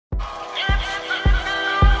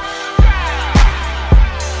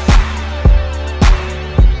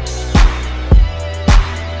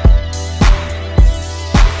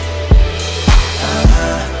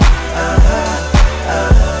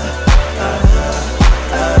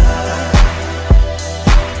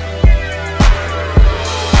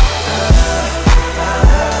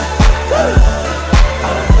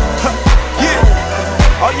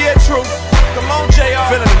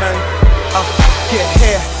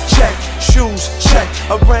shoes, check.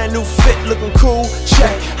 A brand new fit, looking cool,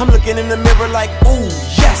 check. I'm looking in the mirror like, ooh,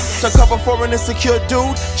 yes. A couple for an insecure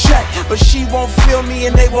dude, check. But she won't feel me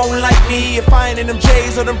and they won't like me if I ain't in them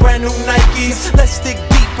J's or them brand new Nikes. Let's dig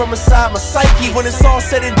deep from inside my psyche. When it's all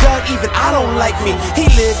said and done, even I don't like me. He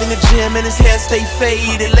live in the gym and his hair stay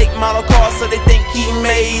faded. Late model cars so they think he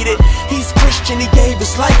made it. He's Christian, he gave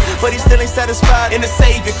his life, but he still ain't satisfied in the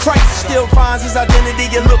Savior Christ. Still finds his identity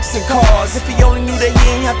in looks and cars. If he only knew that he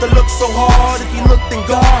ain't have to look so hard. If he looked in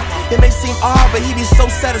God, it may seem odd, but he be so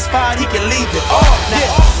satisfied he can leave it all.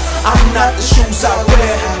 Now, I'm not the shoes I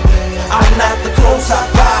wear, I'm not the clothes I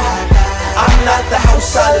buy, I'm not the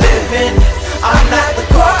house I live in, I'm not the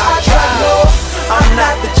car I drive, no, I'm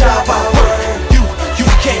not the job I work. You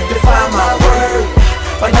can't define my word,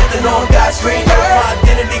 but nothing on God's green earth. My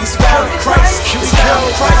identity is found in Christ. It's found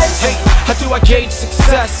in Christ. Hey, how do I gauge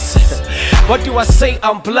success? What do I say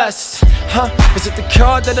I'm blessed? Is it the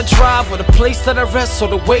car that I drive, or the place that I rest, or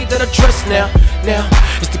the way that I dress now?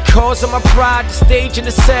 It's the cause of my pride, the stage and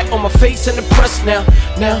the set, on my face and the press now.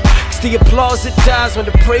 It's the applause it dies when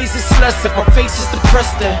the praise is less. If my face is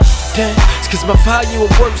depressed, then it's cause my value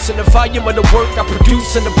and worth and the volume of the work I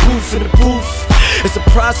produce in the booth. It's a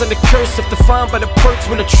prize and a curse if defined by the perks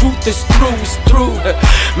when the truth is through, it's through.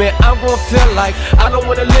 Man, I'm gonna feel like I don't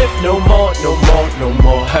wanna live no more.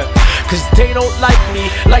 Cause they don't like me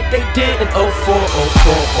like they did in 04.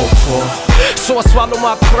 So I swallow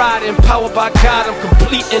my pride, empowered by God, I'm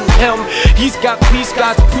complete in Him. He's got peace,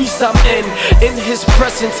 God's peace I'm in. In His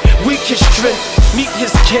presence, weak His strength. Meet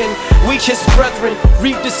His kin, weak His brethren.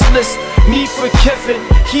 Read this list, me forgiven,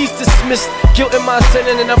 He's dismissed. Guilt in my sin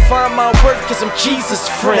and I find my worth cause I'm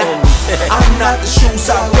Jesus' friend. I'm not the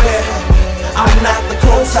shoes I wear, I'm not the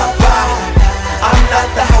clothes I buy, I'm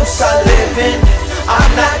not the house I live in,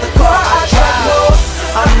 I'm not the car I drive, no,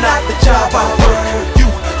 I'm not the job I work.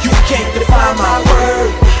 You can't define my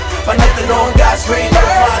word, but nothing on God's green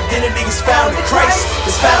earth. My identity is found in Christ.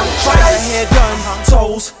 It's found in Christ. Hair done,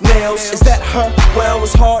 toes, nails. Is that her? Well,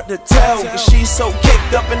 it's hard to tell, cause she's so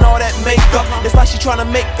caked up in all that makeup. It's like she's trying to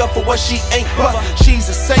make up for what she ain't, but she's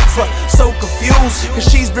a saint, but so confused, cause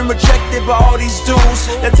she's been rejected by all these dudes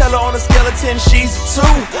that tell her on a skeleton she's a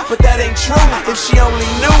 2, but that ain't true. If she only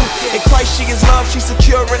knew, in Christ she is loved, she's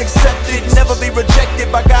secure and accepted, never be rejected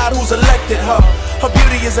by God who's elected her. Her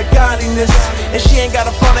beauty is a godliness, and she ain't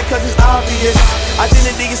gotta front it cause it's obvious.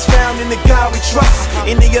 Identity is found in the God we trust.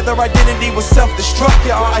 Any other identity will self-destruct.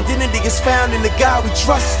 Yeah, our identity is found in the God we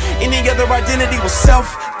trust. Any other identity will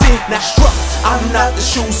self-destruct. I'm not the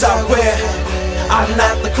shoes I wear, I'm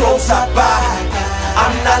not the clothes I buy,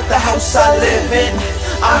 I'm not the house I live in,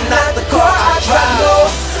 I'm not the car I drive, no,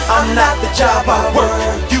 I'm not the job I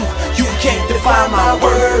work. You can't define my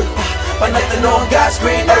word, but nothing on God's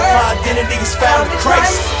green earth. My identity is found in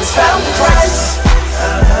Christ. It's found in Christ.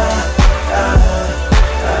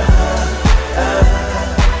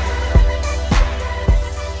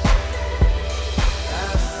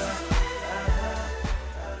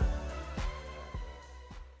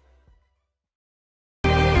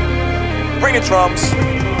 Bring the drums.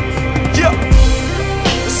 Yeah.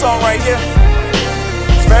 This song right here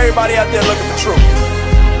is for everybody out there looking for truth.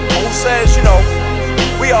 Who says, you know,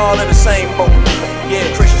 we all in the same boat. Yeah,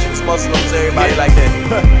 Christians, Muslims, everybody like that.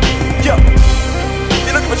 Yeah.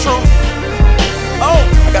 You looking for truth? Oh,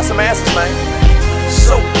 I got some answers, man.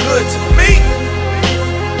 So good to me.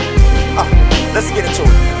 Let's get into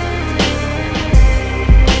it.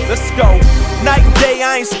 Let's go. Night and day,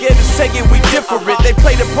 I ain't scared to say it, we different. They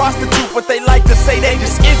play the prostitute, but they like to say they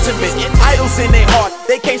just intimate. Idols in their heart,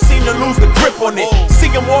 they can't seem to lose the grip on it.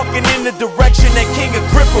 See them walking in the direction that King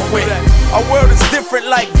Agrippa went. Our world is different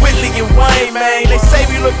like Whitley and Wayne, man. They say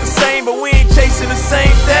we look the same, but we ain't chasing the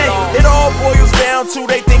same thing. It all boils down to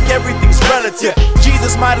they think everything's relative.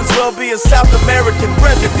 Jesus might as well be a South American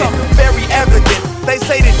resident. Very evident. They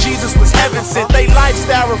say that Jesus was heaven sent. They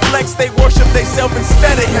lifestyle reflects they worship themselves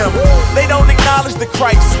instead of Him. They don't acknowledge the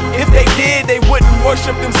Christ. If they did, they wouldn't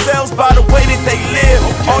worship themselves by the way that they live.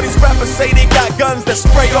 All these rappers say they got guns that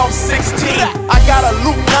spray off 16. I got a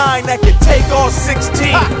Luke 9 that can take all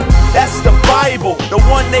 16. That's the Bible, the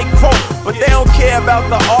one they quote, but they don't care about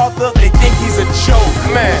the author. They think he's a joke.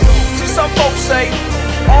 Man, see, some folks say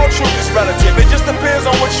all truth is relative. It just depends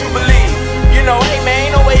on what you believe. You know, hey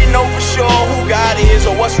man, ain't no way to know for sure who God is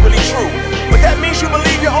or what's really true. But that means you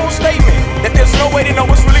believe your own statement, that there's no way to know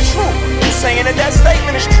what's really true. You saying that that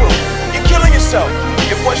statement is true. You're killing yourself.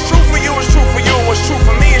 If what's true for you is true for you, and what's true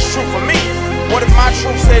for me is true for me, what if my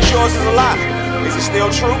truth says yours is a lie? Is it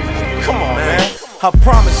still true? Come on, man. I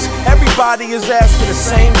promise, everybody is asking the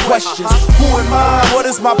same questions. Who am I? What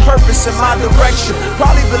is my purpose and my direction?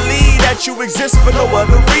 Probably believe that you exist for no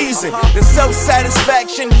other reason than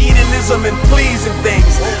self-satisfaction, hedonism, and pleasing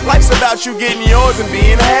things. Life's about you getting yours and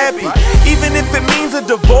being happy, even if it means a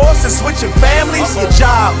divorce and switching families. Your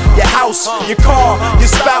job, your house, your car,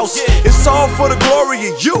 your spouse, it's all for the glory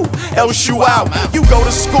of you, else you out. You go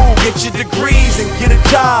to school, get your degrees, and get a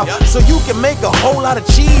job so you can make a whole lot of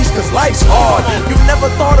cheese, cause life's hard. You never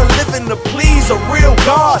thought of living to please a real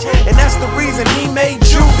God, and that's the reason He made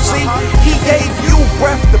you. See, He gave you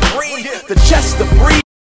breath to breathe, the chest to breathe.